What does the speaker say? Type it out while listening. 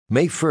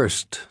May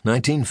 1st,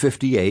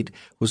 1958,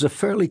 was a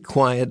fairly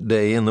quiet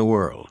day in the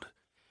world.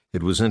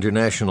 It was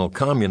International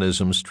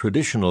Communism's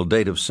traditional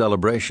date of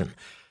celebration,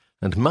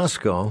 and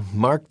Moscow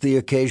marked the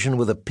occasion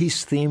with a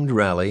peace-themed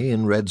rally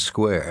in Red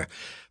Square,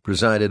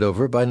 presided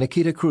over by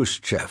Nikita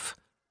Khrushchev,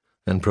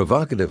 and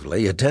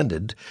provocatively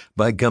attended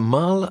by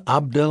Gamal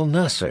Abdel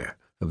Nasser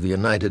of the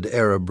United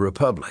Arab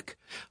Republic,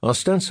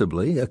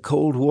 ostensibly a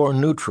Cold War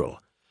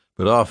neutral,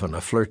 but often a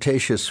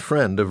flirtatious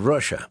friend of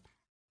Russia.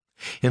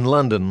 In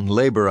London,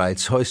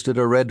 Labourites hoisted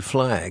a red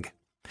flag,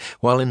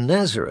 while in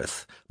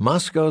Nazareth,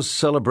 Moscow's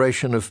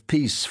celebration of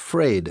peace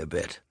frayed a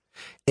bit.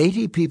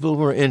 80 people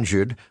were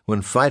injured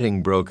when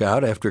fighting broke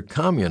out after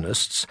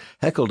communists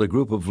heckled a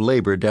group of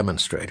labor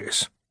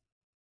demonstrators.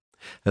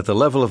 At the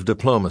level of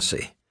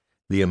diplomacy,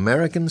 the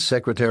American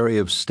Secretary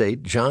of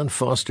State John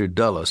Foster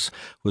Dulles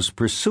was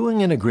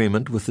pursuing an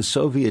agreement with the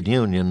Soviet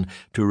Union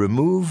to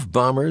remove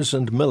bombers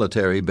and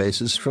military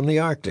bases from the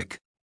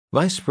Arctic.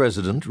 Vice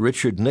President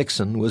Richard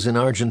Nixon was in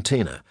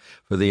Argentina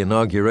for the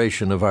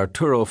inauguration of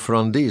Arturo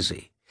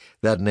Frondizi,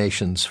 that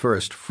nation's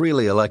first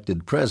freely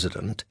elected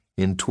president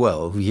in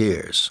 12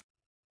 years.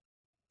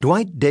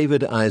 Dwight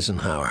David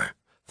Eisenhower,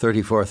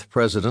 34th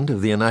President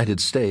of the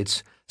United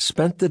States,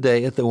 spent the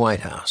day at the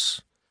White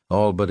House,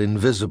 all but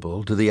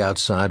invisible to the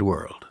outside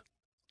world.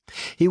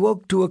 He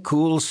woke to a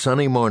cool,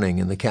 sunny morning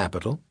in the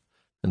Capitol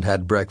and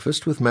had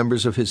breakfast with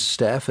members of his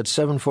staff at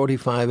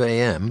 7:45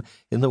 a.m.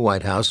 in the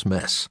White House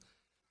mess.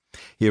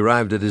 He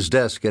arrived at his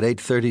desk at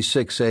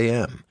 8:36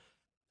 a.m.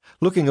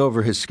 Looking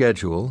over his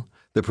schedule,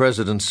 the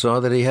president saw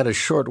that he had a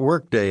short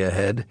workday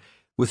ahead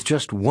with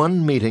just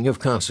one meeting of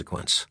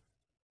consequence.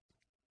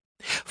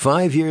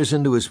 5 years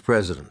into his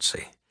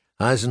presidency,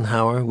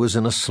 Eisenhower was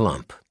in a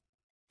slump.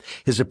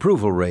 His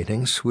approval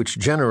ratings, which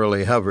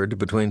generally hovered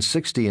between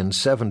 60 and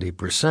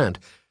 70%,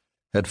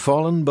 had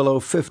fallen below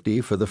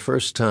 50 for the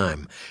first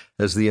time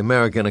as the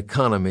American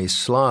economy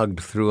slogged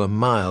through a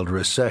mild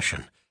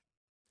recession.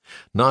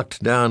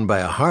 Knocked down by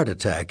a heart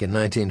attack in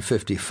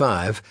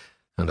 1955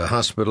 and a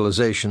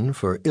hospitalization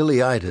for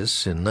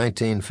ileitis in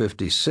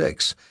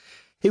 1956,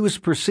 he was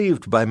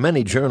perceived by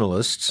many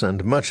journalists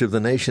and much of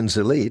the nation's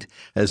elite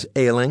as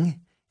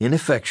ailing,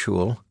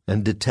 ineffectual,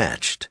 and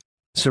detached.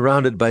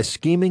 Surrounded by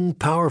scheming,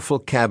 powerful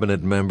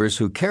cabinet members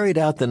who carried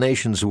out the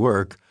nation's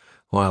work,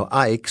 while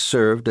Ike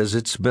served as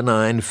its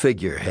benign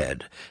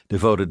figurehead,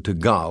 devoted to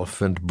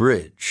golf and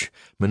bridge,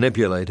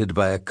 manipulated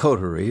by a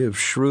coterie of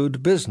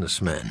shrewd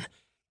businessmen.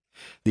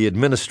 The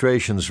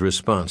administration's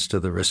response to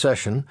the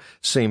recession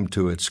seemed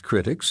to its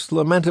critics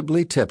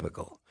lamentably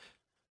typical.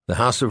 The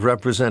House of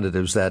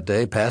Representatives that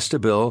day passed a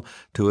bill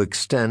to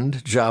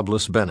extend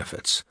jobless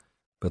benefits,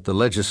 but the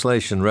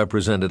legislation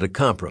represented a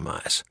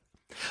compromise.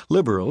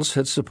 Liberals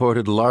had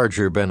supported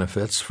larger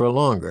benefits for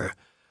longer,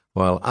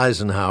 while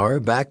Eisenhower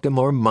backed a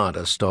more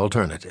modest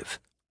alternative.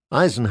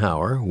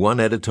 Eisenhower, one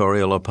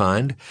editorial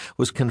opined,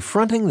 was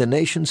confronting the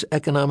nation's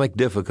economic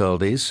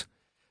difficulties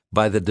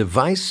by the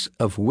device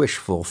of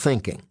wishful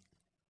thinking.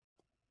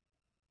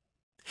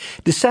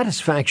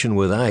 Dissatisfaction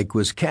with Ike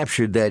was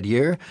captured that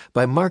year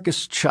by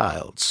Marcus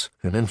Childs,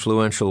 an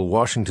influential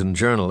Washington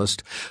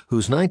journalist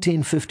whose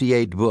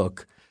 1958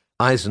 book,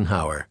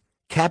 Eisenhower,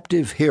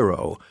 Captive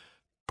Hero,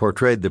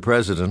 portrayed the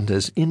president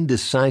as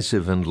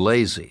indecisive and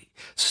lazy,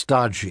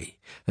 stodgy,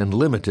 and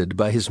limited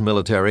by his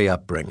military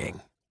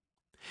upbringing.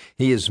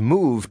 "He is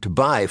moved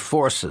by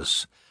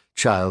forces,"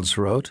 Childs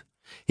wrote.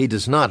 "He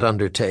does not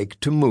undertake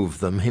to move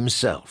them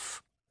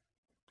himself."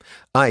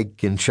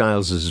 Ike, in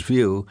Childs's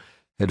view,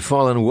 had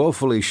fallen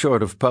woefully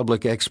short of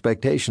public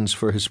expectations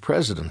for his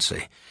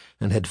presidency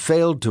and had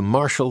failed to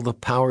marshal the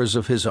powers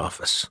of his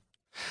office.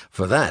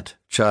 For that,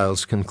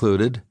 Childs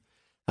concluded,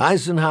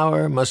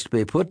 Eisenhower must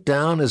be put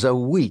down as a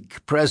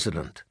weak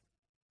president.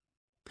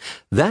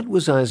 That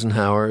was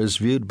Eisenhower as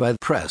viewed by the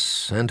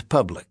press and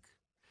public: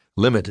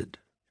 limited,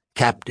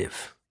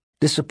 captive,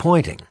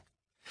 disappointing.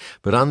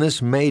 But on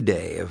this May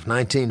Day of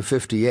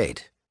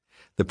 1958,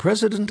 the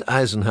President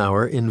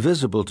Eisenhower,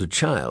 invisible to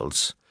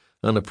Childs,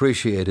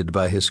 unappreciated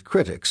by his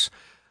critics,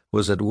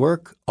 was at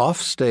work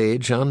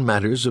off-stage on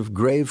matters of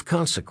grave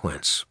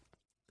consequence.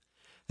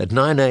 At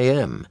 9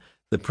 a.m.,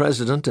 the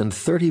President and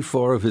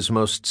 34 of his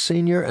most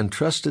senior and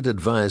trusted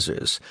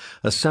advisers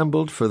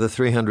assembled for the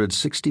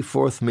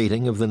 364th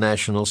meeting of the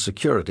National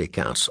Security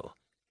Council.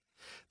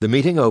 The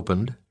meeting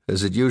opened,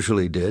 as it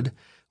usually did,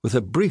 with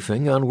a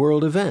briefing on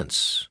world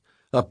events.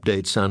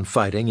 Updates on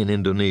fighting in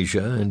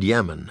Indonesia and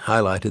Yemen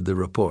highlighted the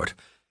report.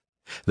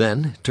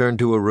 Then turned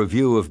to a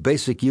review of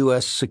basic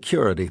U.S.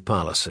 security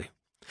policy,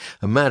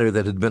 a matter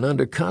that had been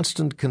under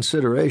constant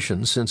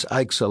consideration since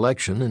Ike's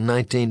election in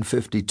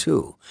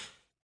 1952.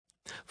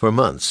 For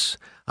months,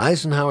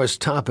 Eisenhower's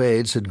top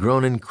aides had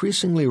grown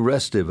increasingly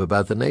restive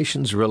about the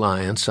nation's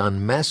reliance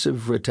on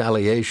massive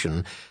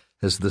retaliation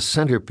as the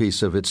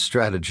centerpiece of its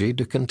strategy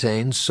to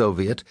contain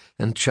Soviet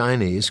and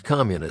Chinese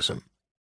communism.